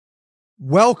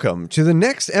Welcome to the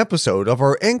next episode of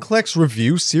our NCLEX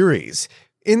review series.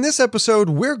 In this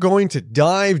episode, we're going to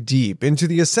dive deep into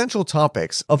the essential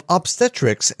topics of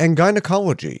obstetrics and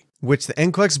gynecology, which the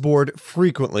NCLEX board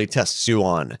frequently tests you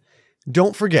on.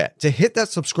 Don't forget to hit that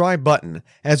subscribe button,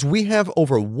 as we have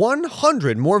over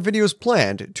 100 more videos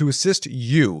planned to assist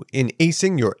you in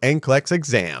acing your NCLEX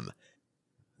exam.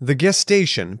 The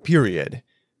gestation period.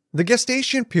 The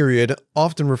gestation period,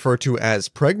 often referred to as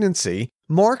pregnancy,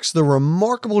 marks the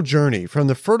remarkable journey from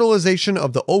the fertilization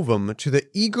of the ovum to the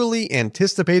eagerly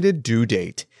anticipated due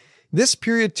date. This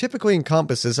period typically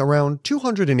encompasses around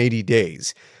 280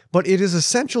 days, but it is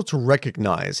essential to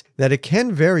recognize that it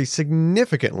can vary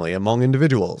significantly among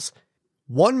individuals.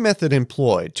 One method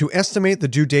employed to estimate the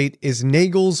due date is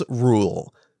Nagel's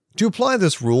rule. To apply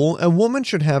this rule, a woman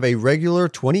should have a regular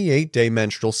 28-day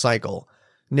menstrual cycle.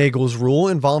 Nagel's rule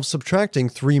involves subtracting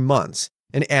 3 months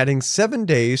and adding 7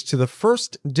 days to the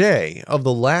first day of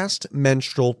the last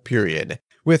menstrual period,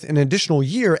 with an additional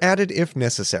year added if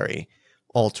necessary.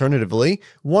 Alternatively,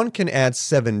 one can add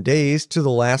 7 days to the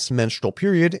last menstrual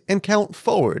period and count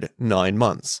forward 9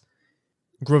 months.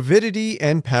 Gravidity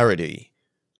and parity.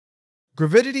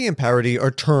 Gravidity and parity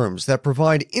are terms that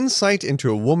provide insight into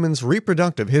a woman's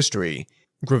reproductive history.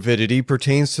 Gravidity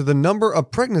pertains to the number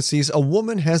of pregnancies a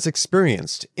woman has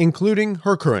experienced, including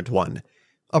her current one.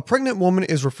 A pregnant woman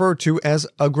is referred to as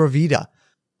a gravida.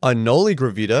 A nulli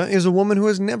gravida is a woman who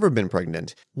has never been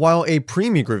pregnant, while a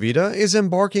primi-gravida is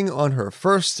embarking on her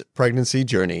first pregnancy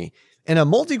journey, and a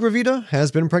multigravida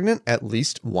has been pregnant at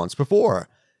least once before.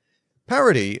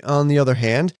 Parity, on the other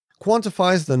hand,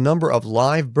 quantifies the number of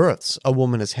live births a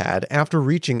woman has had after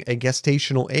reaching a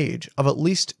gestational age of at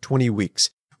least 20 weeks,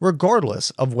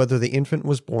 regardless of whether the infant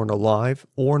was born alive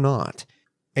or not.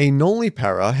 A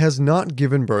nullipara has not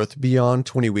given birth beyond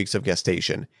 20 weeks of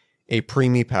gestation. A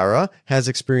primipara has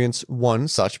experienced one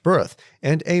such birth,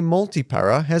 and a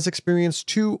multipara has experienced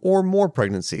 2 or more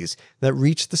pregnancies that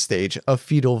reach the stage of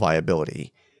fetal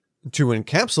viability. To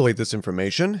encapsulate this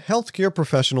information, healthcare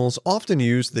professionals often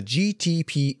use the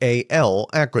GTPAL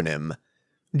acronym.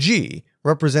 G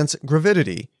represents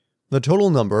gravidity, the total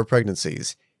number of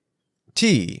pregnancies.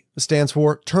 T stands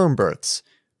for term births,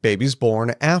 babies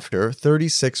born after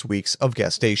 36 weeks of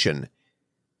gestation.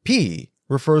 P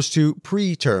refers to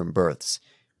preterm births,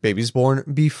 babies born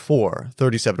before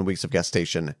 37 weeks of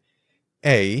gestation.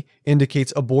 A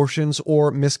indicates abortions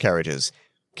or miscarriages,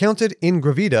 counted in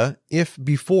gravida if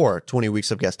before 20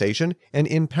 weeks of gestation and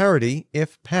in parity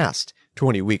if past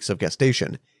 20 weeks of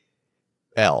gestation.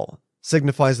 L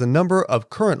signifies the number of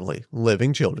currently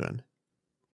living children.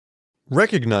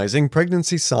 Recognizing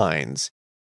pregnancy signs.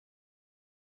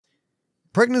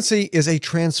 Pregnancy is a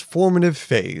transformative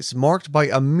phase marked by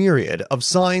a myriad of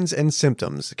signs and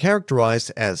symptoms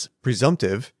characterized as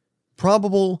presumptive,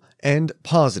 probable, and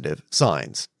positive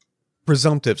signs.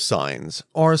 Presumptive signs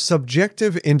are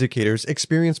subjective indicators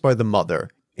experienced by the mother,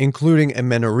 including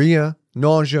amenorrhea,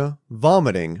 nausea,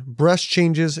 vomiting, breast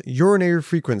changes, urinary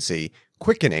frequency,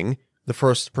 quickening, the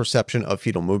first perception of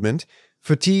fetal movement,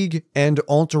 fatigue, and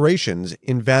alterations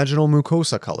in vaginal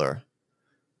mucosa color.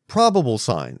 Probable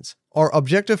signs are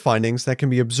objective findings that can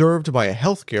be observed by a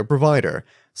healthcare provider,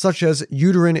 such as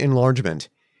uterine enlargement,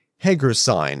 Hager's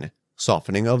sign,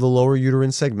 softening of the lower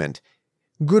uterine segment,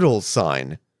 Goodall's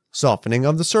sign, softening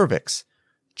of the cervix,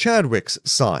 Chadwick's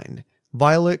sign,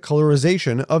 violet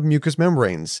colorization of mucous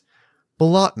membranes,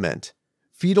 ballottement,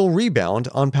 fetal rebound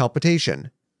on palpitation,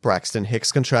 Braxton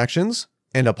Hicks contractions,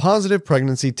 and a positive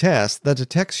pregnancy test that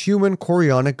detects human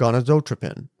chorionic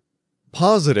gonadotropin.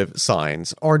 Positive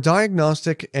signs are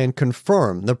diagnostic and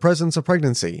confirm the presence of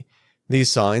pregnancy.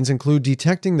 These signs include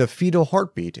detecting the fetal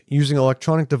heartbeat using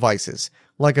electronic devices,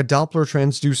 like a Doppler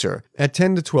transducer, at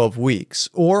 10 to 12 weeks,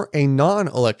 or a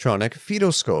non-electronic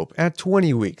fetoscope at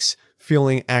 20 weeks,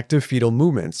 feeling active fetal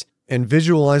movements, and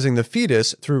visualizing the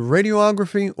fetus through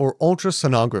radiography or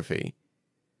ultrasonography.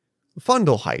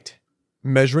 Fundal height.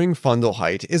 Measuring fundal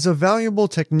height is a valuable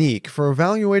technique for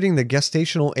evaluating the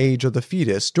gestational age of the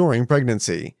fetus during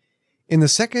pregnancy. In the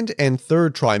second and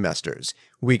third trimesters,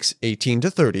 weeks 18 to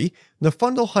 30, the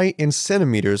fundal height in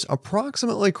centimeters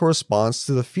approximately corresponds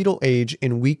to the fetal age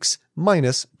in weeks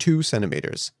minus 2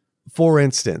 centimeters. For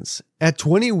instance, at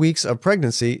 20 weeks of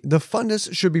pregnancy, the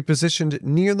fundus should be positioned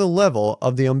near the level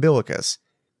of the umbilicus.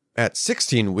 At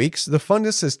 16 weeks, the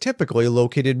fundus is typically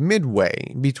located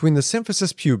midway between the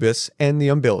symphysis pubis and the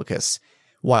umbilicus,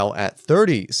 while at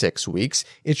 36 weeks,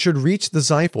 it should reach the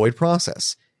xiphoid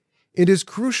process. It is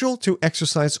crucial to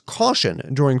exercise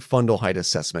caution during fundal height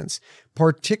assessments,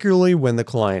 particularly when the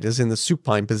client is in the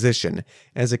supine position,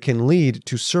 as it can lead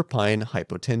to supine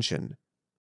hypotension.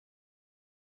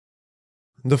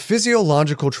 The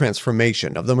physiological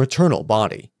transformation of the maternal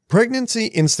body. Pregnancy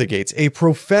instigates a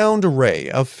profound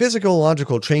array of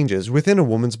physiological changes within a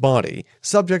woman's body,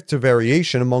 subject to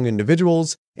variation among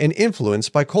individuals and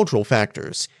influenced by cultural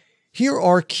factors. Here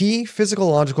are key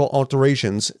physiological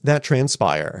alterations that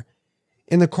transpire.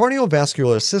 In the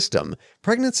cardiovascular system,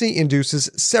 pregnancy induces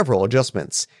several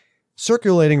adjustments.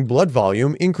 Circulating blood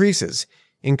volume increases,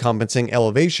 encompassing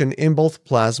elevation in both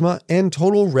plasma and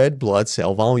total red blood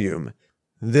cell volume.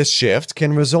 This shift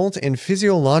can result in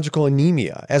physiological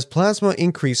anemia as plasma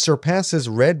increase surpasses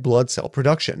red blood cell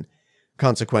production.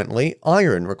 Consequently,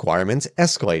 iron requirements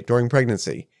escalate during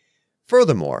pregnancy.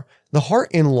 Furthermore, the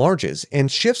heart enlarges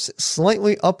and shifts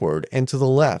slightly upward and to the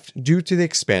left due to the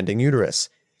expanding uterus.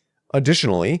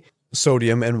 Additionally,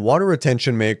 sodium and water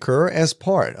retention may occur as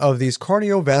part of these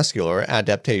cardiovascular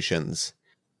adaptations.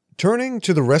 Turning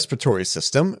to the respiratory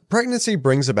system, pregnancy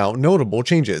brings about notable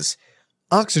changes.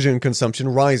 Oxygen consumption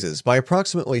rises by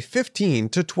approximately 15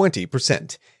 to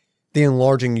 20%. The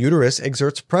enlarging uterus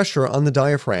exerts pressure on the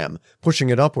diaphragm, pushing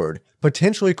it upward,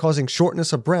 potentially causing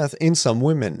shortness of breath in some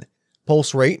women.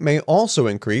 Pulse rate may also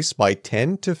increase by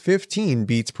 10 to 15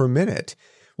 beats per minute,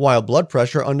 while blood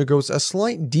pressure undergoes a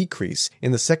slight decrease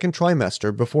in the second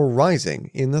trimester before rising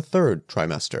in the third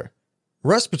trimester.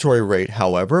 Respiratory rate,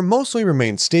 however, mostly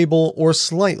remains stable or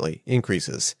slightly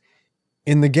increases.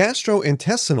 In the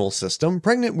gastrointestinal system,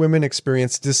 pregnant women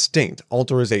experience distinct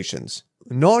alterations.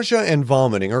 Nausea and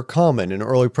vomiting are common in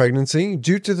early pregnancy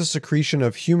due to the secretion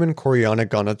of human chorionic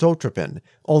gonadotropin,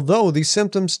 although these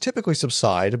symptoms typically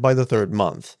subside by the third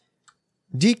month.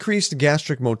 Decreased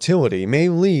gastric motility may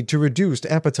lead to reduced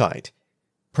appetite.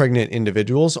 Pregnant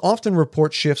individuals often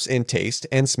report shifts in taste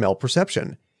and smell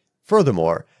perception.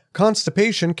 Furthermore,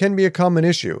 constipation can be a common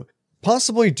issue,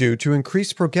 possibly due to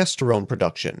increased progesterone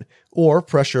production or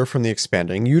pressure from the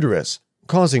expanding uterus,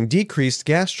 causing decreased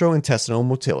gastrointestinal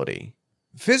motility.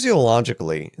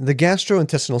 Physiologically, the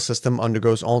gastrointestinal system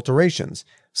undergoes alterations,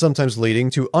 sometimes leading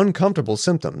to uncomfortable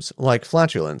symptoms like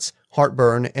flatulence,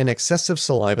 heartburn, and excessive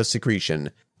saliva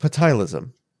secretion,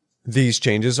 botulism. These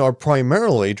changes are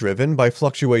primarily driven by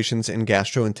fluctuations in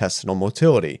gastrointestinal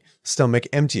motility, stomach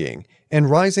emptying, and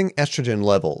rising estrogen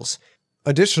levels.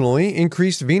 Additionally,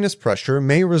 increased venous pressure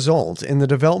may result in the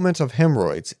development of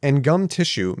hemorrhoids, and gum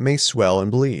tissue may swell and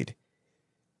bleed.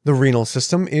 The renal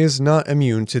system is not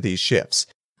immune to these shifts.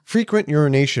 Frequent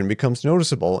urination becomes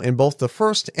noticeable in both the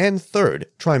first and third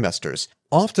trimesters,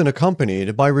 often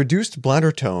accompanied by reduced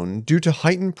bladder tone due to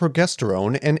heightened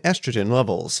progesterone and estrogen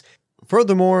levels.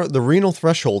 Furthermore, the renal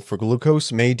threshold for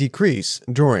glucose may decrease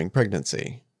during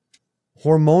pregnancy.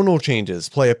 Hormonal changes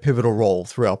play a pivotal role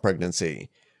throughout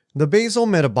pregnancy. The basal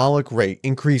metabolic rate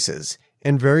increases,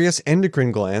 and various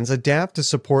endocrine glands adapt to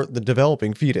support the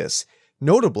developing fetus.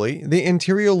 Notably, the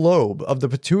anterior lobe of the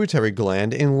pituitary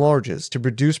gland enlarges to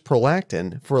produce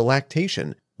prolactin for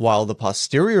lactation, while the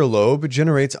posterior lobe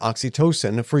generates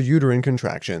oxytocin for uterine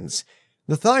contractions.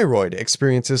 The thyroid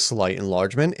experiences slight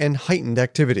enlargement and heightened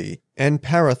activity, and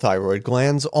parathyroid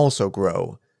glands also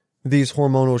grow. These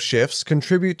hormonal shifts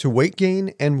contribute to weight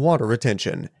gain and water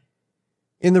retention.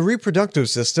 In the reproductive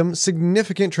system,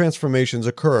 significant transformations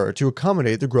occur to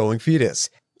accommodate the growing fetus.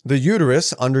 The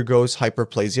uterus undergoes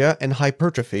hyperplasia and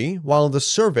hypertrophy, while the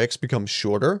cervix becomes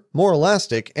shorter, more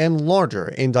elastic, and larger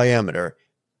in diameter.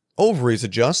 Ovaries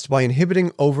adjust by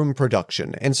inhibiting ovum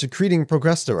production and secreting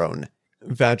progesterone.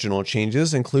 Vaginal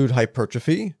changes include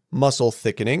hypertrophy, muscle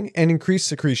thickening, and increased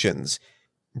secretions.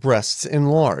 Breasts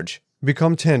enlarge,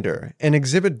 become tender, and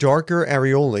exhibit darker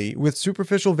areolae with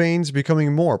superficial veins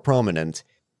becoming more prominent.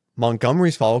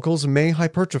 Montgomery's follicles may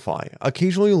hypertrophy,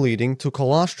 occasionally leading to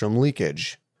colostrum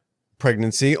leakage.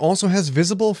 Pregnancy also has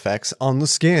visible effects on the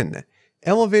skin.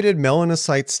 Elevated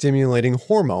melanocyte-stimulating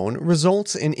hormone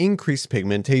results in increased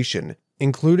pigmentation,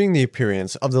 including the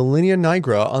appearance of the linea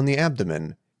nigra on the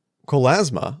abdomen.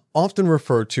 Chloasma, often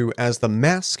referred to as the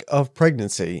mask of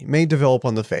pregnancy, may develop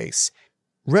on the face.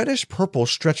 Reddish-purple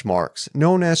stretch marks,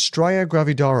 known as stria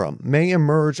gravidarum, may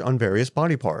emerge on various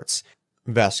body parts.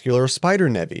 Vascular spider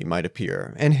nevi might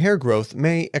appear, and hair growth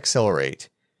may accelerate.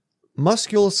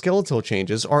 Musculoskeletal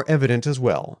changes are evident as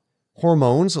well.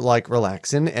 Hormones like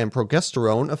relaxin and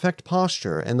progesterone affect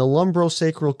posture and the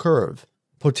lumbosacral curve,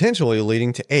 potentially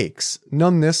leading to aches,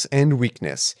 numbness, and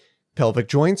weakness. Pelvic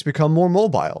joints become more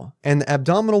mobile, and the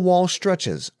abdominal wall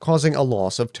stretches, causing a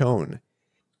loss of tone.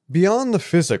 Beyond the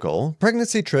physical,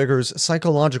 pregnancy triggers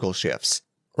psychological shifts.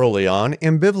 Early on,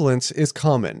 ambivalence is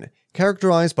common,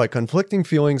 characterized by conflicting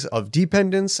feelings of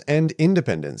dependence and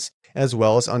independence, as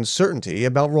well as uncertainty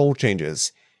about role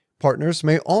changes. Partners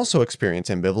may also experience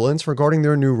ambivalence regarding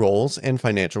their new roles and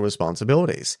financial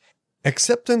responsibilities.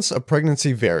 Acceptance of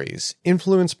pregnancy varies,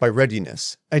 influenced by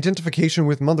readiness, identification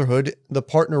with motherhood, the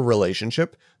partner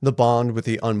relationship, the bond with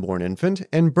the unborn infant,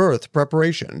 and birth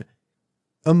preparation.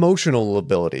 Emotional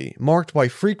lability, marked by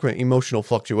frequent emotional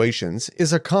fluctuations,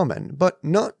 is a common, but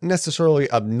not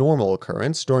necessarily abnormal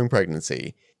occurrence during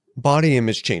pregnancy. Body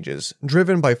image changes,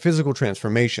 driven by physical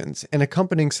transformations and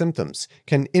accompanying symptoms,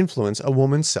 can influence a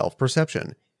woman's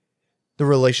self-perception. The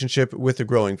relationship with the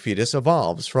growing fetus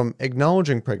evolves from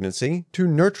acknowledging pregnancy to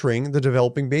nurturing the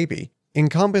developing baby,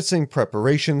 encompassing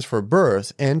preparations for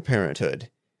birth and parenthood.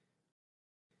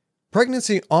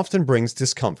 Pregnancy often brings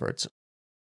discomforts,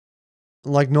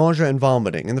 like nausea and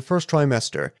vomiting in the first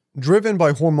trimester, driven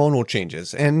by hormonal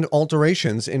changes and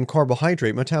alterations in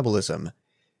carbohydrate metabolism.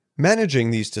 Managing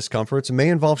these discomforts may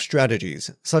involve strategies,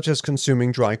 such as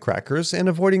consuming dry crackers and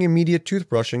avoiding immediate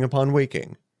toothbrushing upon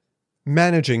waking.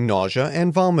 Managing nausea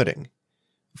and vomiting.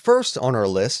 First on our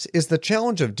list is the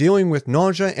challenge of dealing with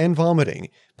nausea and vomiting,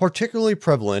 particularly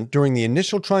prevalent during the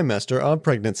initial trimester of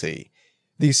pregnancy.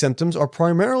 These symptoms are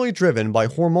primarily driven by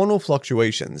hormonal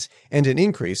fluctuations and an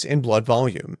increase in blood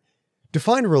volume. To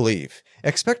find relief,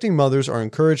 expecting mothers are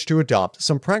encouraged to adopt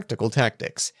some practical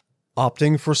tactics,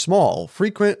 opting for small,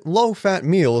 frequent, low-fat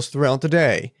meals throughout the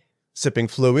day, sipping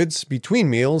fluids between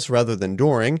meals rather than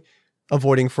during,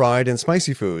 avoiding fried and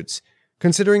spicy foods,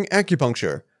 considering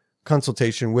acupuncture.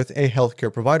 Consultation with a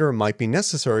healthcare provider might be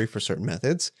necessary for certain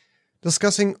methods,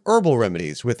 discussing herbal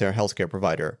remedies with their healthcare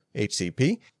provider,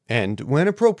 HCP, and, when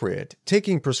appropriate,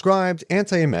 taking prescribed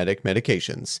antiemetic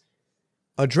medications.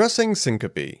 Addressing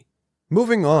syncope.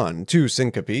 Moving on to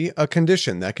syncope, a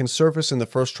condition that can surface in the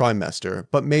first trimester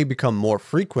but may become more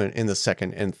frequent in the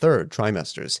second and third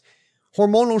trimesters.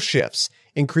 Hormonal shifts,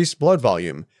 increased blood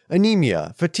volume,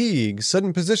 anemia, fatigue,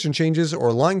 sudden position changes,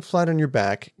 or lying flat on your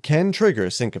back can trigger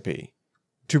syncope.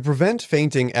 To prevent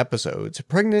fainting episodes,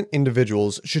 pregnant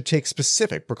individuals should take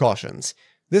specific precautions.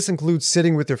 This includes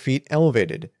sitting with their feet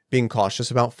elevated, being cautious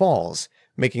about falls,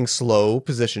 making slow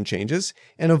position changes,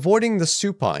 and avoiding the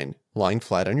supine, lying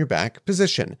flat on your back,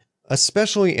 position,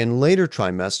 especially in later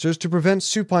trimesters to prevent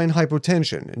supine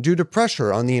hypotension due to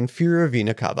pressure on the inferior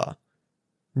vena cava.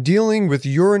 Dealing with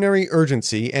urinary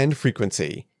urgency and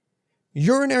frequency.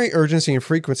 Urinary urgency and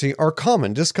frequency are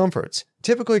common discomforts,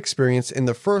 typically experienced in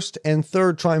the first and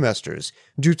third trimesters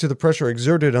due to the pressure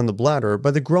exerted on the bladder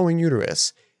by the growing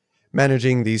uterus.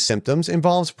 Managing these symptoms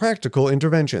involves practical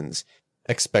interventions.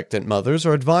 Expectant mothers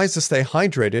are advised to stay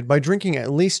hydrated by drinking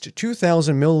at least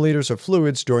 2,000 milliliters of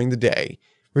fluids during the day,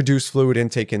 reduce fluid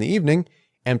intake in the evening,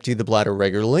 empty the bladder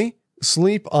regularly,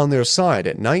 sleep on their side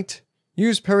at night,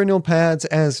 use perineal pads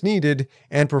as needed,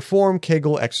 and perform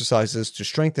Kegel exercises to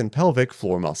strengthen pelvic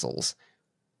floor muscles.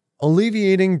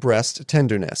 Alleviating breast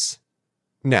tenderness.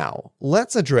 Now,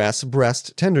 let's address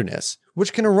breast tenderness,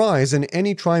 which can arise in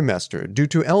any trimester due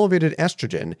to elevated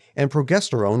estrogen and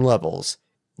progesterone levels.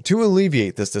 To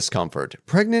alleviate this discomfort,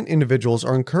 pregnant individuals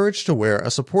are encouraged to wear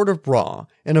a supportive bra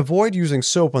and avoid using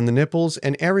soap on the nipples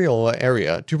and areola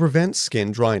area to prevent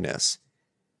skin dryness.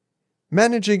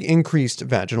 Managing increased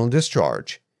vaginal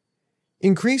discharge.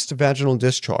 Increased vaginal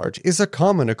discharge is a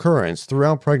common occurrence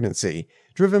throughout pregnancy,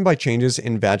 driven by changes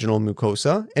in vaginal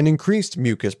mucosa and increased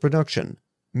mucus production.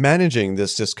 Managing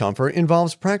this discomfort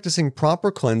involves practicing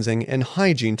proper cleansing and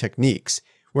hygiene techniques,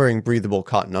 wearing breathable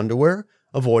cotton underwear,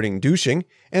 avoiding douching,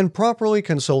 and properly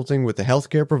consulting with the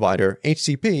healthcare provider,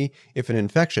 HCP, if an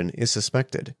infection is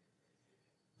suspected.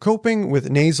 Coping with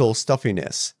nasal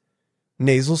stuffiness.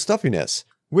 Nasal stuffiness,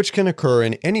 which can occur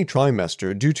in any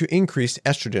trimester due to increased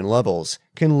estrogen levels,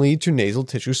 can lead to nasal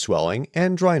tissue swelling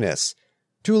and dryness.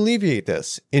 To alleviate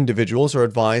this, individuals are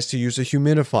advised to use a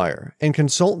humidifier and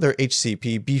consult their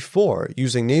HCP before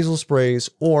using nasal sprays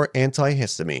or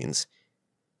antihistamines.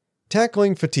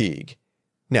 Tackling fatigue.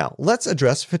 Now, let's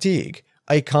address fatigue,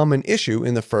 a common issue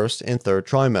in the first and third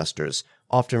trimesters,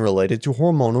 often related to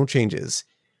hormonal changes.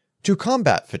 To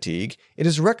combat fatigue, it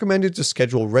is recommended to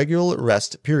schedule regular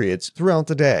rest periods throughout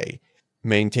the day,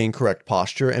 maintain correct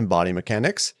posture and body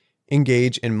mechanics,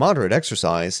 engage in moderate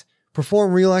exercise,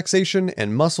 perform relaxation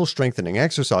and muscle strengthening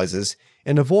exercises,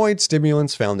 and avoid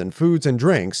stimulants found in foods and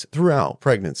drinks throughout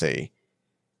pregnancy.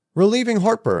 Relieving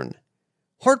heartburn.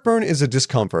 Heartburn is a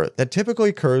discomfort that typically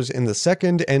occurs in the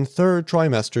second and third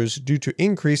trimesters due to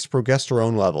increased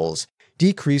progesterone levels,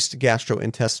 decreased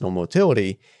gastrointestinal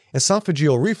motility,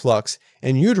 esophageal reflux,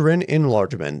 and uterine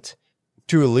enlargement.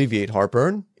 To alleviate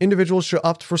heartburn, individuals should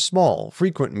opt for small,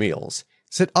 frequent meals,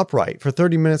 sit upright for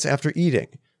 30 minutes after eating,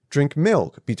 drink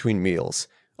milk between meals,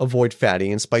 avoid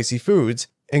fatty and spicy foods,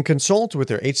 and consult with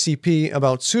their HCP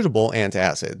about suitable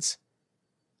antacids.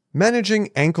 Managing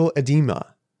ankle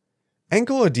edema.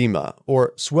 Ankle edema,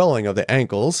 or swelling of the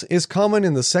ankles, is common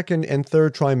in the second and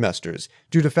third trimesters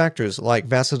due to factors like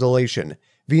vasodilation,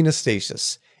 venous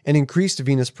stasis, and increased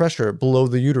venous pressure below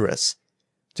the uterus.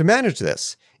 To manage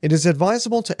this, it is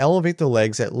advisable to elevate the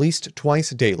legs at least twice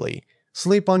daily,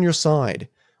 sleep on your side,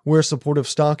 wear supportive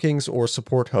stockings or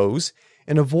support hose,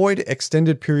 and avoid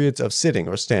extended periods of sitting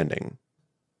or standing.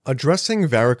 Addressing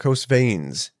varicose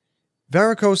veins.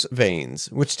 Varicose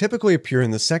veins, which typically appear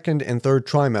in the second and third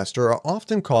trimester, are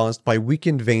often caused by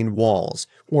weakened vein walls,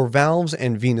 or valves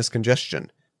and venous congestion.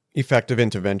 Effective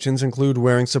interventions include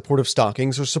wearing supportive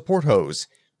stockings or support hose,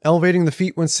 elevating the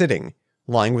feet when sitting,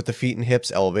 lying with the feet and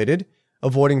hips elevated,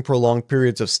 avoiding prolonged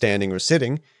periods of standing or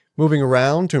sitting, moving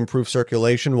around to improve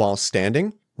circulation while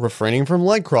standing, refraining from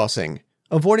leg crossing,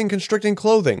 avoiding constricting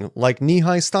clothing like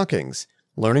knee-high stockings,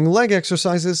 learning leg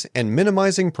exercises, and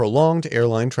minimizing prolonged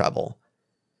airline travel.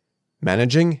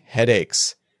 Managing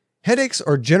headaches. Headaches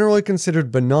are generally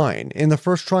considered benign in the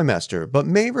first trimester, but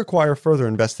may require further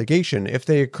investigation if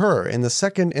they occur in the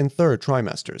second and third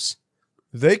trimesters.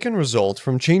 They can result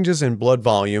from changes in blood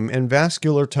volume and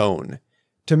vascular tone.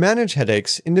 To manage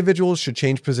headaches, individuals should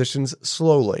change positions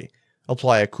slowly,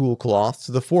 apply a cool cloth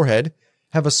to the forehead,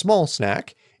 have a small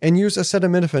snack, and use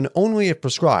acetaminophen only if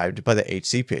prescribed by the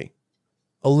HCP.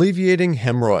 Alleviating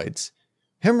hemorrhoids.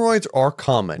 Hemorrhoids are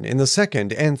common in the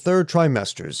second and third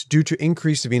trimesters due to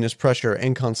increased venous pressure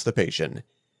and constipation.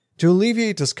 To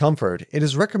alleviate discomfort, it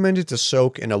is recommended to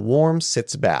soak in a warm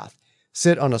sitz bath,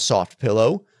 sit on a soft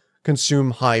pillow, consume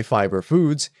high-fiber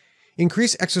foods,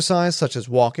 increase exercise such as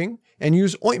walking, and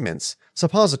use ointments,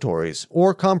 suppositories,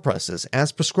 or compresses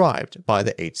as prescribed by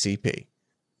the HCP.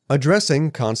 Addressing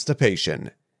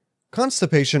constipation.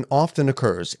 Constipation often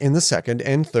occurs in the second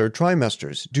and third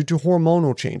trimesters due to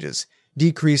hormonal changes,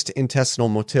 decreased intestinal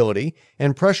motility,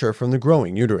 and pressure from the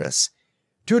growing uterus.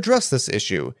 To address this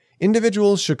issue,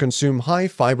 individuals should consume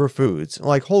high-fiber foods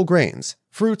like whole grains,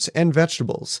 fruits, and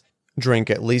vegetables, drink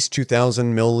at least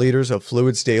 2,000 milliliters of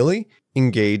fluids daily,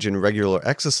 engage in regular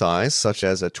exercise such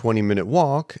as a 20-minute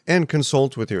walk, and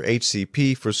consult with your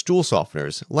HCP for stool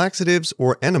softeners, laxatives,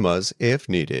 or enemas if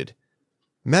needed.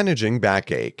 Managing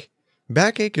backache.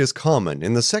 Backache is common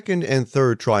in the second and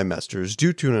third trimesters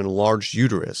due to an enlarged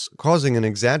uterus, causing an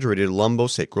exaggerated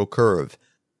lumbosacral curve.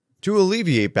 To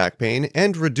alleviate back pain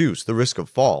and reduce the risk of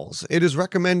falls, it is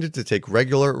recommended to take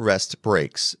regular rest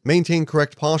breaks, maintain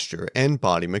correct posture, and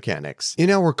body mechanics. In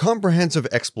our comprehensive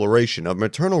exploration of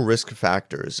maternal risk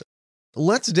factors,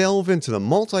 let's delve into the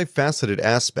multifaceted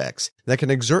aspects that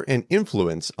can exert an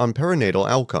influence on perinatal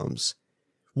outcomes.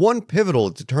 One pivotal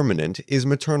determinant is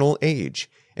maternal age,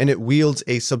 and it wields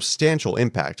a substantial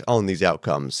impact on these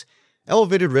outcomes.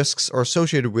 Elevated risks are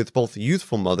associated with both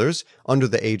youthful mothers under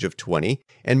the age of 20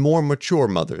 and more mature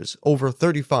mothers over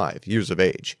 35 years of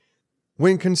age.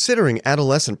 When considering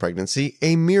adolescent pregnancy,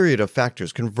 a myriad of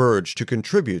factors converge to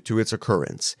contribute to its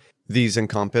occurrence. These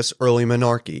encompass early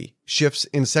menarche, shifts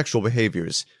in sexual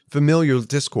behaviors, familial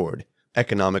discord,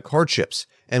 economic hardships,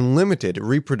 and limited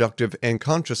reproductive and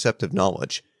contraceptive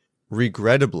knowledge.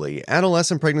 Regrettably,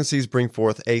 adolescent pregnancies bring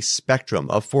forth a spectrum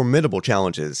of formidable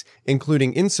challenges,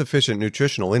 including insufficient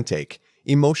nutritional intake,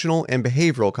 emotional and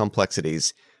behavioral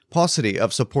complexities, paucity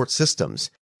of support systems,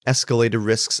 escalated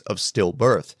risks of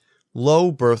stillbirth,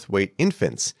 low birth weight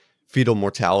infants, fetal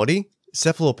mortality,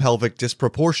 cephalopelvic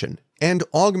disproportion, and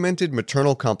augmented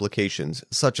maternal complications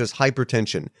such as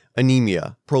hypertension,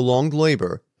 anemia, prolonged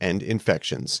labor, and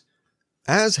infections.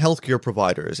 As healthcare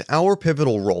providers, our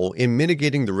pivotal role in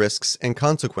mitigating the risks and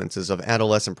consequences of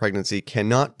adolescent pregnancy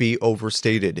cannot be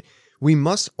overstated. We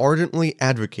must ardently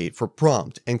advocate for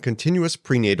prompt and continuous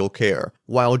prenatal care,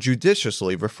 while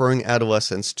judiciously referring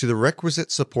adolescents to the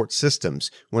requisite support systems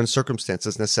when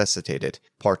circumstances necessitate it,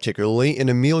 particularly in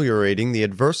ameliorating the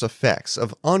adverse effects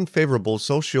of unfavorable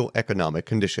socioeconomic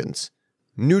conditions.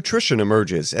 Nutrition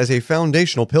emerges as a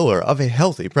foundational pillar of a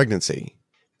healthy pregnancy.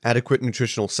 Adequate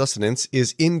nutritional sustenance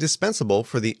is indispensable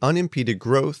for the unimpeded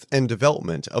growth and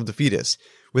development of the fetus,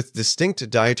 with distinct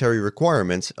dietary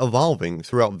requirements evolving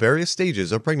throughout various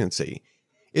stages of pregnancy.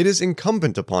 It is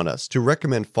incumbent upon us to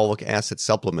recommend folic acid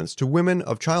supplements to women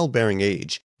of childbearing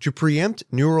age to preempt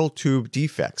neural tube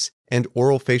defects and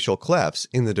orofacial clefts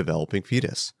in the developing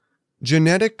fetus.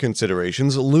 Genetic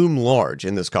considerations loom large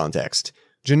in this context.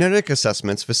 Genetic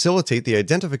assessments facilitate the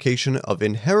identification of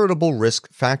inheritable risk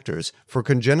factors for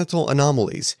congenital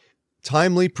anomalies.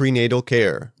 Timely prenatal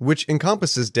care, which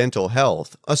encompasses dental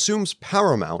health, assumes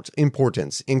paramount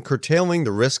importance in curtailing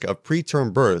the risk of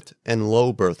preterm birth and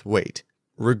low birth weight.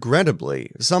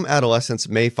 Regrettably, some adolescents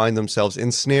may find themselves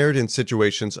ensnared in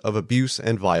situations of abuse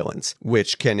and violence,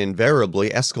 which can invariably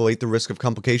escalate the risk of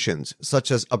complications such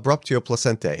as abruptio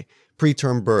placentae,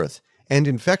 preterm birth, and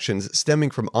infections stemming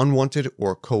from unwanted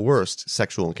or coerced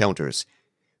sexual encounters.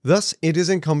 Thus, it is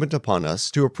incumbent upon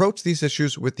us to approach these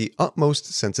issues with the utmost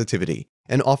sensitivity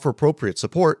and offer appropriate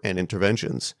support and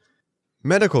interventions.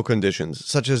 Medical conditions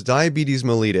such as diabetes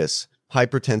mellitus,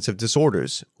 hypertensive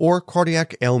disorders, or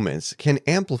cardiac ailments can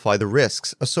amplify the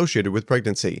risks associated with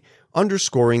pregnancy,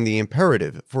 underscoring the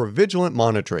imperative for vigilant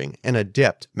monitoring and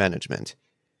adept management.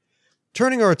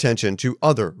 Turning our attention to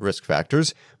other risk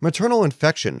factors, maternal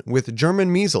infection with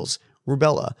German measles,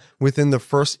 rubella, within the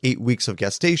first 8 weeks of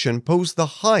gestation pose the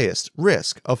highest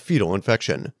risk of fetal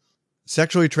infection.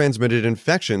 Sexually transmitted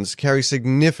infections carry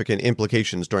significant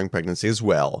implications during pregnancy as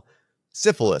well.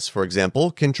 Syphilis, for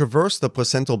example, can traverse the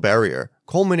placental barrier,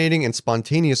 culminating in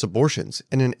spontaneous abortions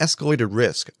and an escalated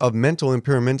risk of mental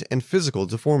impairment and physical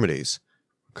deformities.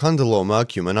 Condyloma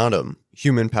acuminatum,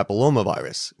 human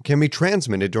papillomavirus, can be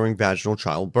transmitted during vaginal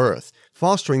childbirth,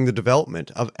 fostering the development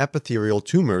of epithelial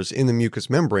tumors in the mucous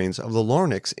membranes of the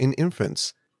larynx in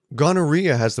infants.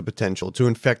 Gonorrhea has the potential to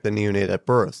infect the neonate at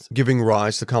birth, giving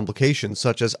rise to complications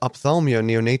such as ophthalmia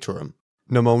neonatorum,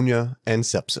 pneumonia, and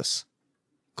sepsis.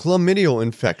 Chlamydial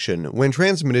infection, when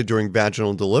transmitted during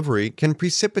vaginal delivery, can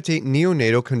precipitate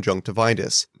neonatal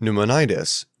conjunctivitis,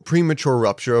 pneumonitis, premature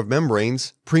rupture of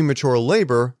membranes, premature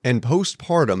labor, and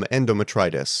postpartum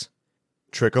endometritis.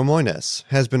 Trichomonas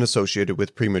has been associated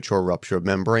with premature rupture of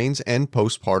membranes and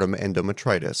postpartum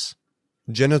endometritis.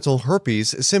 Genital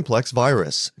herpes simplex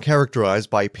virus, characterized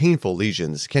by painful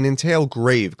lesions, can entail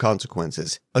grave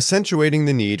consequences, accentuating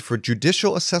the need for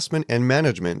judicial assessment and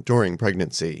management during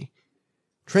pregnancy.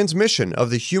 Transmission of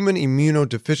the human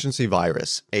immunodeficiency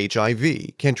virus,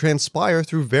 HIV, can transpire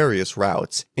through various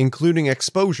routes, including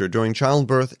exposure during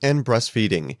childbirth and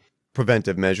breastfeeding.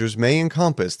 Preventive measures may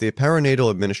encompass the perinatal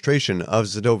administration of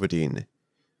zidovudine.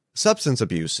 Substance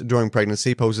abuse during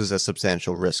pregnancy poses a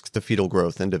substantial risk to fetal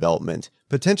growth and development,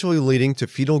 potentially leading to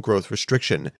fetal growth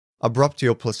restriction,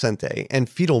 abruptio placentae, and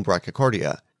fetal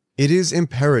brachycardia. It is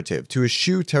imperative to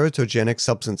eschew teratogenic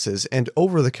substances and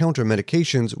over-the-counter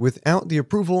medications without the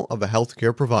approval of a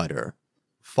healthcare provider.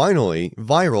 Finally,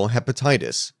 viral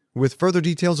hepatitis, with further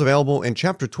details available in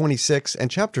Chapter 26 and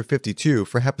Chapter 52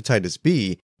 for hepatitis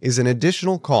B, is an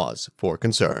additional cause for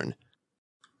concern.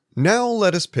 Now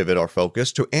let us pivot our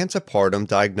focus to antepartum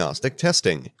diagnostic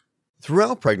testing.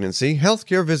 Throughout pregnancy,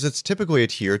 healthcare visits typically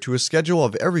adhere to a schedule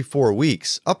of every 4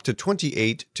 weeks, up to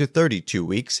 28 to 32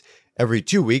 weeks, every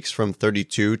 2 weeks from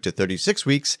 32 to 36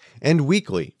 weeks, and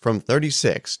weekly from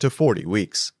 36 to 40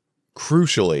 weeks.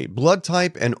 Crucially, blood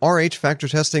type and Rh factor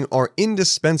testing are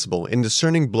indispensable in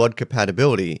discerning blood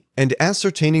compatibility and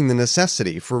ascertaining the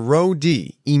necessity for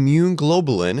Rho-D immune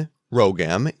globulin,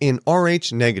 RhoGAM, in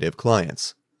Rh-negative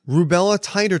clients. Rubella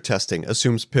titer testing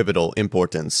assumes pivotal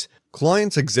importance.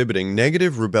 Clients exhibiting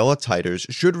negative rubella titers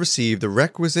should receive the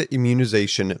requisite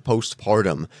immunization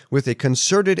postpartum, with a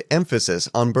concerted emphasis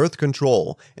on birth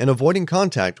control and avoiding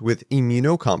contact with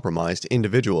immunocompromised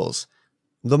individuals.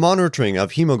 The monitoring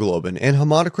of hemoglobin and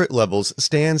hematocrit levels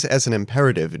stands as an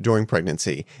imperative during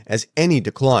pregnancy, as any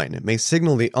decline may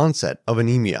signal the onset of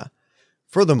anemia.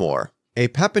 Furthermore, a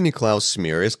Papa-Nicolau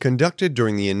smear is conducted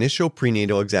during the initial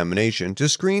prenatal examination to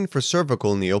screen for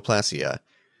cervical neoplasia.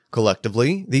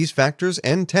 Collectively, these factors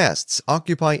and tests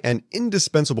occupy an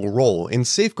indispensable role in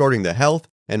safeguarding the health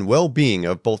and well-being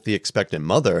of both the expectant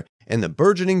mother and the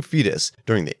burgeoning fetus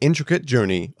during the intricate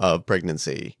journey of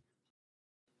pregnancy.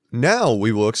 Now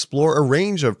we will explore a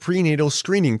range of prenatal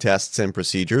screening tests and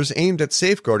procedures aimed at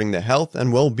safeguarding the health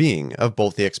and well-being of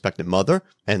both the expectant mother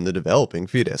and the developing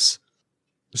fetus.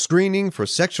 Screening for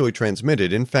sexually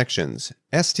transmitted infections,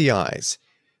 STIs.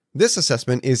 This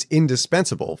assessment is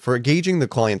indispensable for gauging the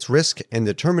client's risk and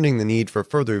determining the need for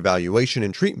further evaluation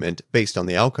and treatment based on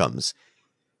the outcomes.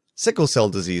 Sickle cell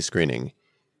disease screening.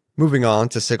 Moving on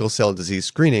to sickle cell disease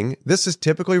screening, this is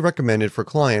typically recommended for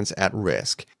clients at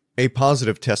risk. A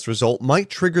positive test result might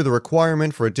trigger the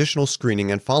requirement for additional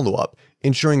screening and follow-up,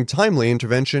 ensuring timely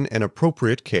intervention and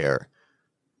appropriate care.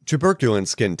 Tuberculin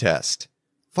skin test.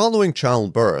 Following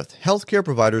childbirth, healthcare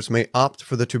providers may opt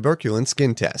for the tuberculin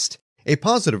skin test. A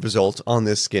positive result on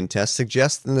this skin test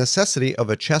suggests the necessity of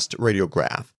a chest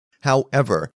radiograph.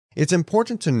 However, it's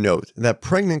important to note that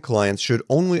pregnant clients should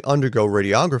only undergo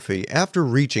radiography after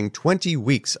reaching 20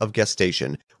 weeks of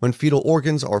gestation, when fetal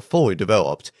organs are fully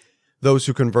developed. Those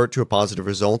who convert to a positive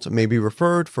result may be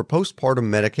referred for postpartum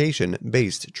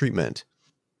medication-based treatment.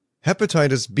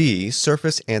 Hepatitis B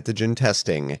surface antigen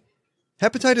testing.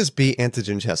 Hepatitis B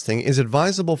antigen testing is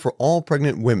advisable for all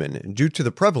pregnant women due to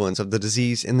the prevalence of the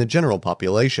disease in the general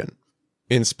population.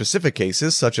 In specific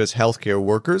cases such as healthcare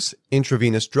workers,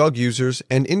 intravenous drug users,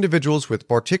 and individuals with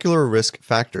particular risk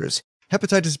factors,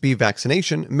 hepatitis B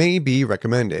vaccination may be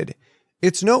recommended.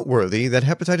 It's noteworthy that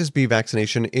hepatitis B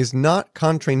vaccination is not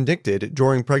contraindicated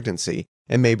during pregnancy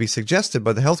and may be suggested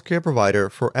by the healthcare provider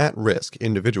for at-risk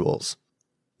individuals.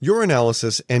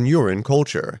 Urinalysis and urine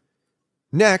culture.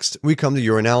 Next, we come to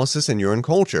urinalysis and urine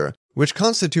culture, which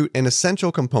constitute an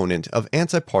essential component of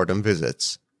antepartum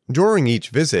visits. During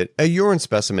each visit, a urine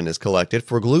specimen is collected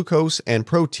for glucose and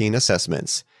protein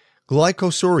assessments.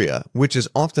 Glycosuria, which is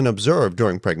often observed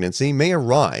during pregnancy, may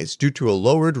arise due to a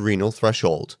lowered renal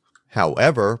threshold.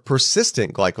 However,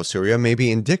 persistent glycosuria may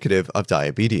be indicative of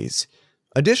diabetes.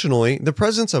 Additionally, the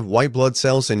presence of white blood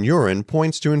cells in urine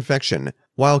points to infection,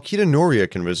 while ketonuria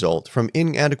can result from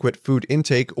inadequate food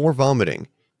intake or vomiting.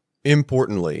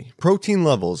 Importantly, protein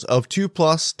levels of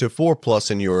 2+ to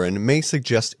 4+ in urine may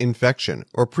suggest infection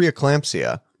or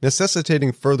preeclampsia,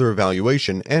 necessitating further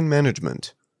evaluation and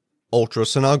management.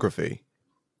 Ultrasonography.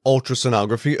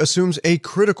 Ultrasonography assumes a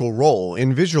critical role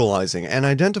in visualizing and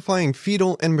identifying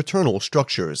fetal and maternal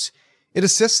structures. It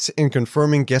assists in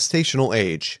confirming gestational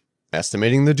age,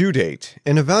 estimating the due date,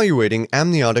 and evaluating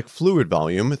amniotic fluid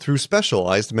volume through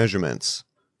specialized measurements.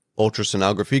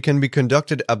 Ultrasonography can be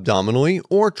conducted abdominally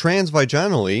or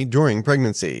transvaginally during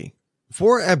pregnancy.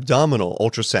 For abdominal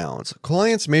ultrasounds,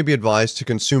 clients may be advised to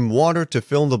consume water to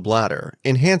fill the bladder,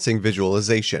 enhancing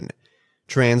visualization.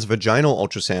 Transvaginal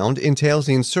ultrasound entails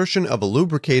the insertion of a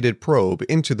lubricated probe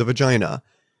into the vagina.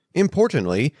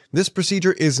 Importantly, this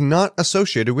procedure is not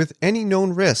associated with any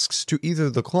known risks to either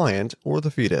the client or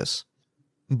the fetus.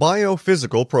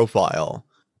 Biophysical profile.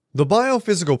 The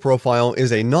biophysical profile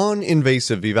is a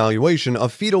non-invasive evaluation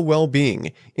of fetal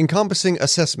well-being, encompassing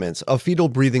assessments of fetal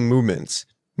breathing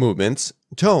movements,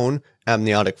 tone,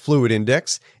 amniotic fluid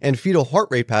index, and fetal heart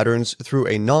rate patterns through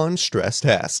a non-stress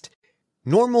test.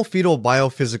 Normal fetal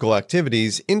biophysical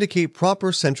activities indicate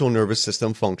proper central nervous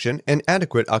system function and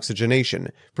adequate oxygenation,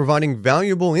 providing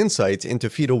valuable insights into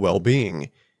fetal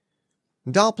well-being.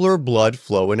 Doppler blood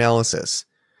flow analysis.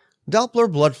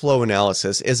 Doppler blood flow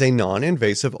analysis is a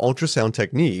non-invasive ultrasound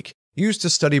technique used to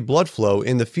study blood flow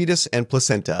in the fetus and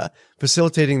placenta,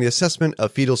 facilitating the assessment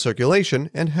of fetal circulation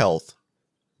and health.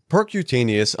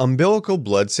 Percutaneous umbilical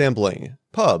blood sampling,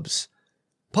 PUBS.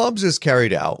 PUBS is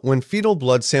carried out when fetal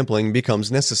blood sampling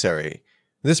becomes necessary.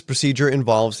 This procedure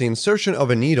involves the insertion of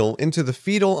a needle into the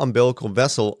fetal umbilical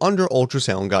vessel under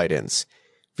ultrasound guidance.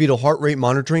 Fetal heart rate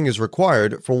monitoring is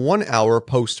required for 1 hour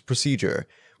post-procedure,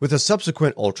 with a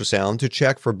subsequent ultrasound to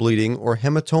check for bleeding or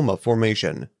hematoma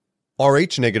formation.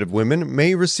 Rh-negative women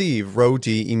may receive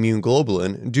Rho-D immune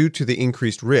globulin due to the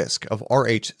increased risk of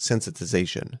Rh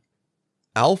sensitization.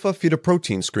 Alpha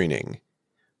fetoprotein screening.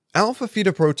 Alpha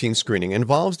fetoprotein screening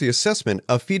involves the assessment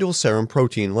of fetal serum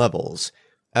protein levels.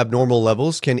 Abnormal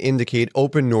levels can indicate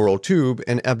open neural tube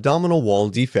and abdominal wall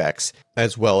defects,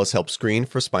 as well as help screen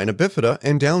for spina bifida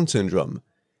and Down syndrome.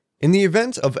 In the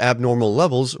event of abnormal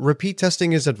levels, repeat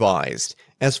testing is advised,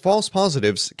 as false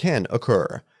positives can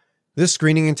occur. This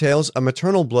screening entails a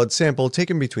maternal blood sample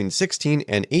taken between 16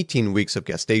 and 18 weeks of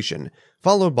gestation,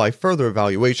 followed by further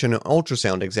evaluation and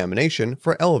ultrasound examination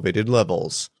for elevated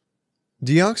levels.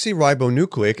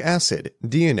 Deoxyribonucleic acid,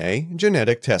 DNA,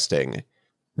 genetic testing.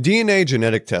 DNA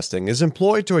genetic testing is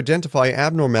employed to identify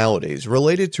abnormalities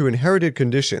related to inherited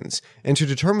conditions and to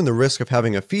determine the risk of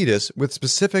having a fetus with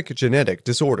specific genetic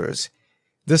disorders.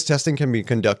 This testing can be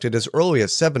conducted as early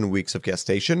as 7 weeks of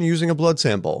gestation using a blood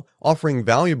sample, offering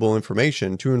valuable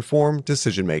information to inform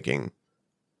decision-making.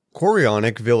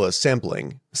 Chorionic villus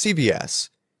sampling, CVS.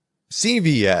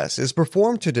 CVS is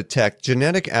performed to detect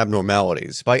genetic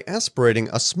abnormalities by aspirating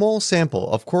a small sample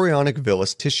of chorionic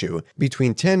villus tissue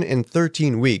between 10 and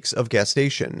 13 weeks of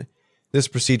gestation. This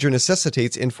procedure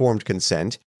necessitates informed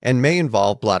consent and may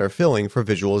involve bladder filling for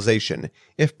visualization,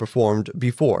 if performed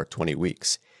before 20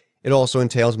 weeks. It also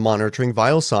entails monitoring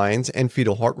vital signs and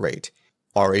fetal heart rate.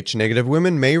 Rh-negative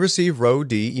women may receive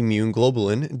Rho-D immune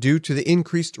globulin due to the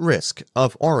increased risk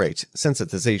of Rh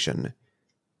sensitization.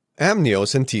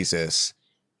 Amniocentesis.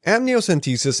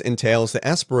 Amniocentesis entails the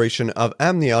aspiration of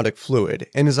amniotic fluid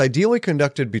and is ideally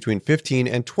conducted between 15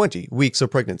 and 20 weeks of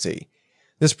pregnancy.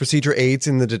 This procedure aids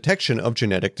in the detection of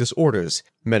genetic disorders,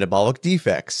 metabolic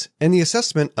defects, and the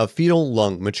assessment of fetal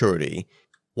lung maturity.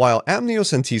 While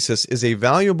amniocentesis is a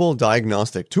valuable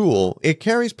diagnostic tool, it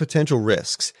carries potential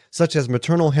risks such as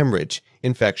maternal hemorrhage,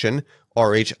 infection,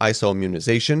 Rh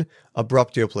isoimmunization,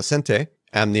 abruptio placentae,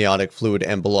 amniotic fluid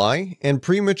emboli, and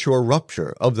premature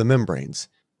rupture of the membranes.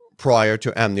 Prior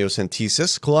to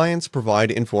amniocentesis, clients provide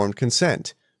informed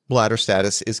consent. Bladder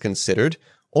status is considered.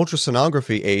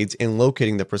 Ultrasonography aids in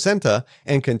locating the placenta,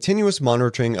 and continuous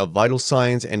monitoring of vital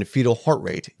signs and fetal heart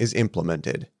rate is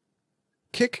implemented.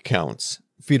 Kick counts,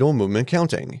 fetal movement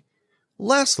counting.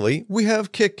 Lastly, we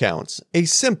have kick counts, a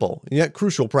simple yet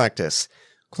crucial practice.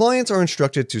 Clients are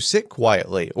instructed to sit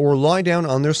quietly or lie down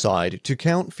on their side to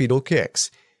count fetal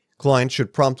kicks. Clients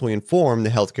should promptly inform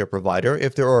the healthcare provider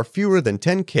if there are fewer than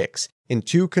 10 kicks in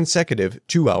 2 consecutive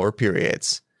 2-hour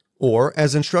periods, or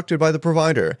as instructed by the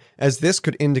provider, as this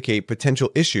could indicate potential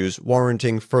issues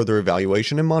warranting further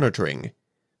evaluation and monitoring.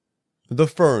 The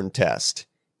Fern test.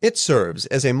 It serves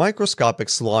as a microscopic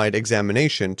slide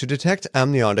examination to detect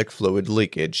amniotic fluid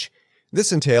leakage.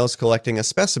 This entails collecting a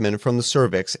specimen from the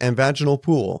cervix and vaginal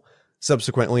pool,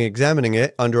 subsequently examining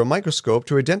it under a microscope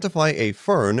to identify a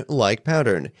fern-like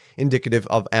pattern, indicative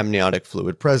of amniotic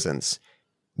fluid presence.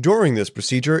 During this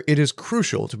procedure, it is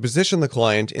crucial to position the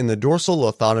client in the dorsal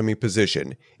lithotomy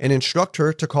position and instruct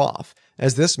her to cough,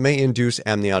 as this may induce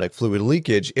amniotic fluid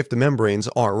leakage if the membranes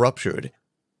are ruptured.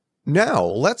 Now,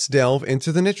 let's delve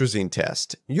into the nitrazine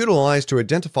test, utilized to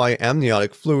identify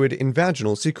amniotic fluid in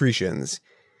vaginal secretions.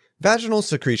 Vaginal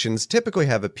secretions typically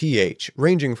have a pH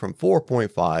ranging from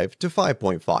 4.5 to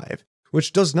 5.5,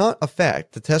 which does not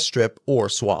affect the test strip or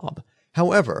swab.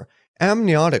 However,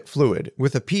 amniotic fluid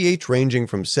with a pH ranging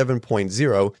from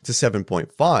 7.0 to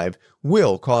 7.5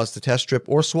 will cause the test strip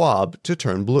or swab to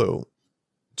turn blue.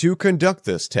 To conduct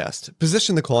this test,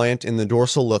 position the client in the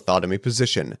dorsal lithotomy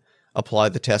position. Apply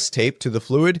the test tape to the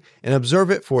fluid and observe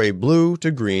it for a blue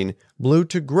to green, blue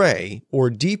to gray,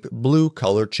 or deep blue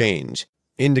color change,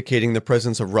 indicating the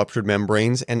presence of ruptured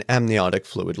membranes and amniotic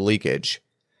fluid leakage.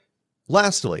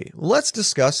 Lastly, let's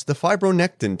discuss the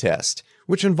fibronectin test,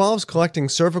 which involves collecting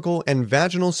cervical and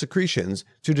vaginal secretions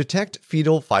to detect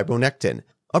fetal fibronectin,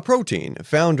 a protein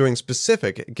found during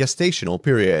specific gestational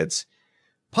periods.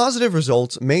 Positive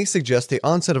results may suggest the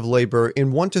onset of labor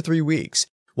in 1 to 3 weeks,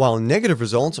 while negative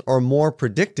results are more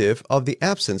predictive of the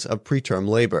absence of preterm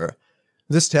labor.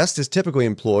 This test is typically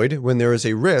employed when there is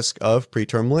a risk of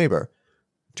preterm labor.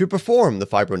 To perform the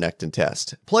fibronectin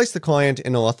test, place the client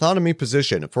in a lithotomy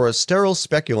position for a sterile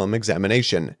speculum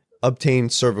examination. Obtain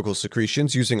cervical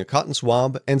secretions using a cotton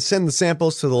swab and send the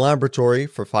samples to the laboratory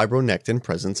for fibronectin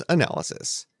presence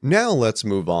analysis. Now let's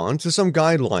move on to some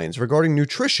guidelines regarding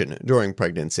nutrition during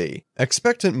pregnancy.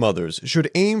 Expectant mothers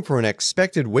should aim for an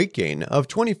expected weight gain of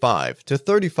 25 to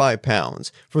 35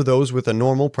 pounds for those with a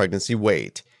normal pregnancy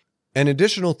weight. An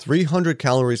additional 300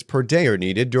 calories per day are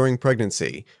needed during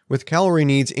pregnancy, with calorie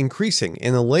needs increasing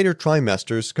in the later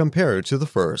trimesters compared to the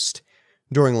first.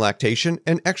 During lactation,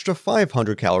 an extra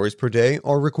 500 calories per day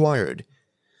are required.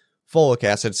 Folic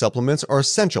acid supplements are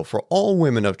essential for all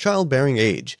women of childbearing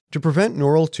age to prevent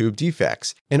neural tube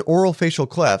defects and oral facial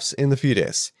clefts in the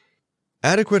fetus.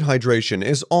 Adequate hydration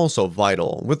is also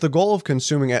vital, with the goal of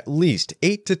consuming at least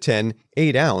 8 to 10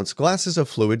 8-ounce glasses of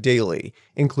fluid daily,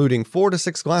 including 4 to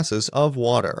 6 glasses of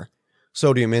water.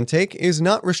 Sodium intake is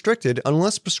not restricted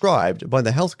unless prescribed by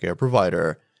the healthcare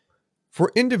provider.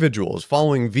 For individuals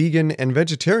following vegan and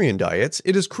vegetarian diets,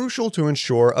 it is crucial to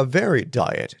ensure a varied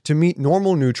diet to meet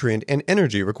normal nutrient and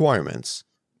energy requirements.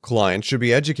 Clients should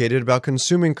be educated about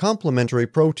consuming complementary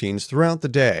proteins throughout the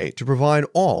day to provide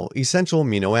all essential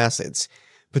amino acids.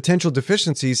 Potential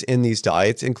deficiencies in these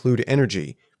diets include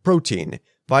energy, protein,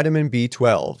 vitamin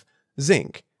B12,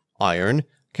 zinc, iron,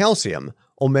 calcium,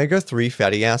 omega-3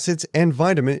 fatty acids, and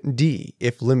vitamin D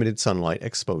if limited sunlight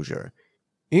exposure.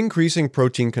 Increasing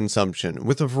protein consumption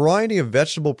with a variety of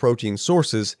vegetable protein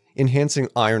sources, enhancing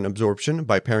iron absorption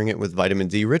by pairing it with vitamin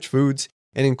D-rich foods,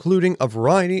 and including a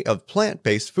variety of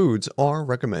plant-based foods are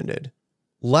recommended.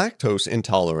 Lactose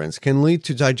intolerance can lead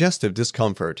to digestive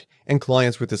discomfort, and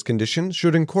clients with this condition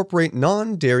should incorporate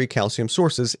non-dairy calcium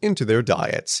sources into their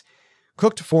diets.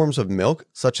 Cooked forms of milk,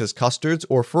 such as custards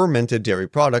or fermented dairy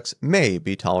products, may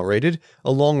be tolerated,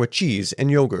 along with cheese and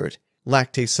yogurt.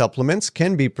 Lactase supplements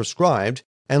can be prescribed,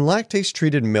 and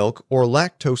lactase-treated milk or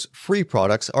lactose-free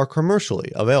products are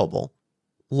commercially available.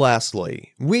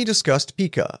 Lastly, we discussed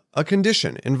pica, a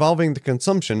condition involving the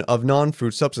consumption of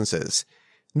non-food substances.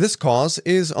 This cause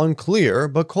is unclear,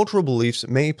 but cultural beliefs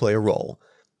may play a role.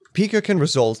 Pica can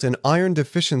result in iron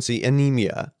deficiency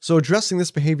anemia, so addressing this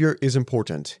behavior is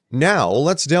important. Now,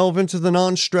 let's delve into the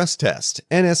non-stress test,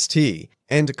 NST,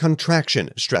 and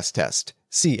contraction stress test,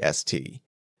 CST.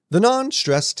 The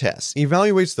non-stress test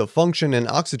evaluates the function and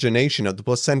oxygenation of the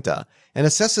placenta and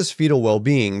assesses fetal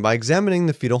well-being by examining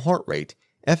the fetal heart rate,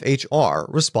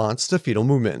 FHR, response to fetal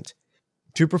movement.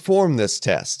 To perform this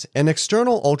test, an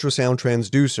external ultrasound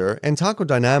transducer and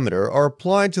tachodynamometer are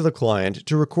applied to the client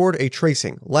to record a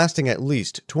tracing lasting at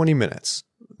least 20 minutes.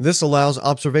 This allows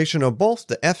observation of both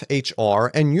the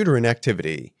FHR and uterine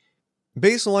activity.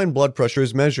 Baseline blood pressure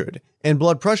is measured, and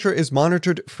blood pressure is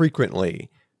monitored frequently.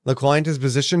 The client is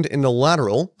positioned in the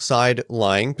lateral,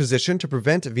 side-lying position to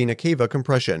prevent vena cava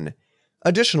compression.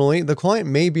 Additionally, the client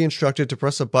may be instructed to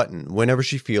press a button whenever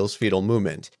she feels fetal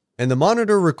movement, and the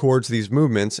monitor records these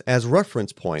movements as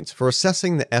reference points for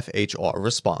assessing the FHR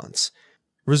response.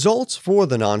 Results for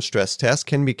the non-stress test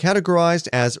can be categorized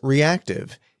as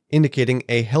reactive, indicating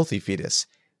a healthy fetus,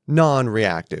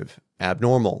 non-reactive,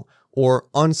 abnormal, or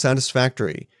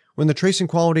unsatisfactory, when the tracing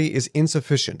quality is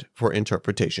insufficient for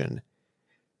interpretation.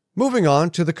 Moving on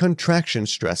to the contraction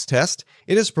stress test,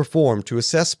 it is performed to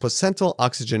assess placental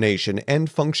oxygenation and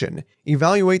function,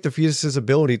 evaluate the fetus's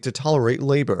ability to tolerate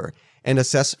labor, and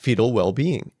assess fetal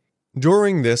well-being.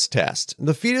 During this test,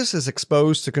 the fetus is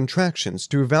exposed to contractions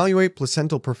to evaluate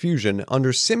placental perfusion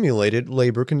under simulated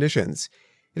labor conditions.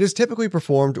 It is typically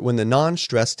performed when the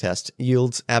non-stress test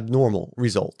yields abnormal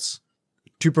results.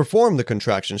 To perform the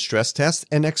contraction stress test,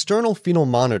 an external fetal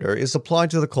monitor is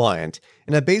applied to the client,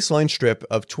 and a baseline strip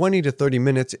of 20 to 30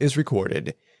 minutes is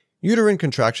recorded. Uterine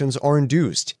contractions are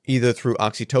induced, either through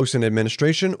oxytocin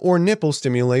administration or nipple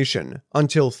stimulation,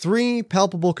 until 3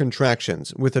 palpable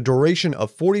contractions with a duration of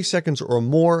 40 seconds or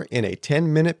more in a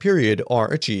 10-minute period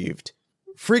are achieved.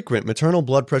 Frequent maternal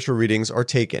blood pressure readings are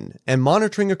taken, and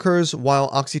monitoring occurs while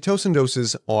oxytocin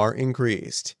doses are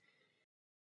increased.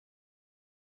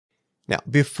 Now,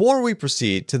 before we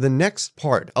proceed to the next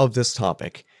part of this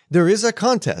topic, there is a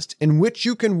contest in which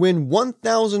you can win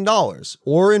 $1,000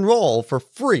 or enroll for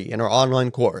free in our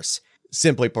online course.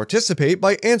 Simply participate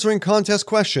by answering contest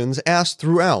questions asked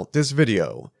throughout this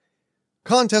video.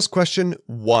 Contest question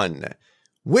 1.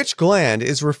 Which gland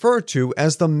is referred to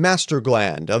as the master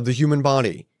gland of the human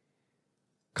body?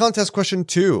 Contest question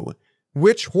 2.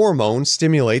 Which hormone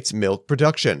stimulates milk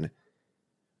production?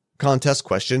 Contest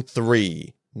question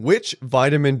 3. Which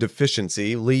vitamin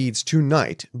deficiency leads to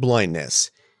night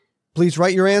blindness? Please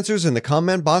write your answers in the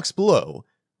comment box below.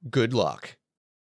 Good luck.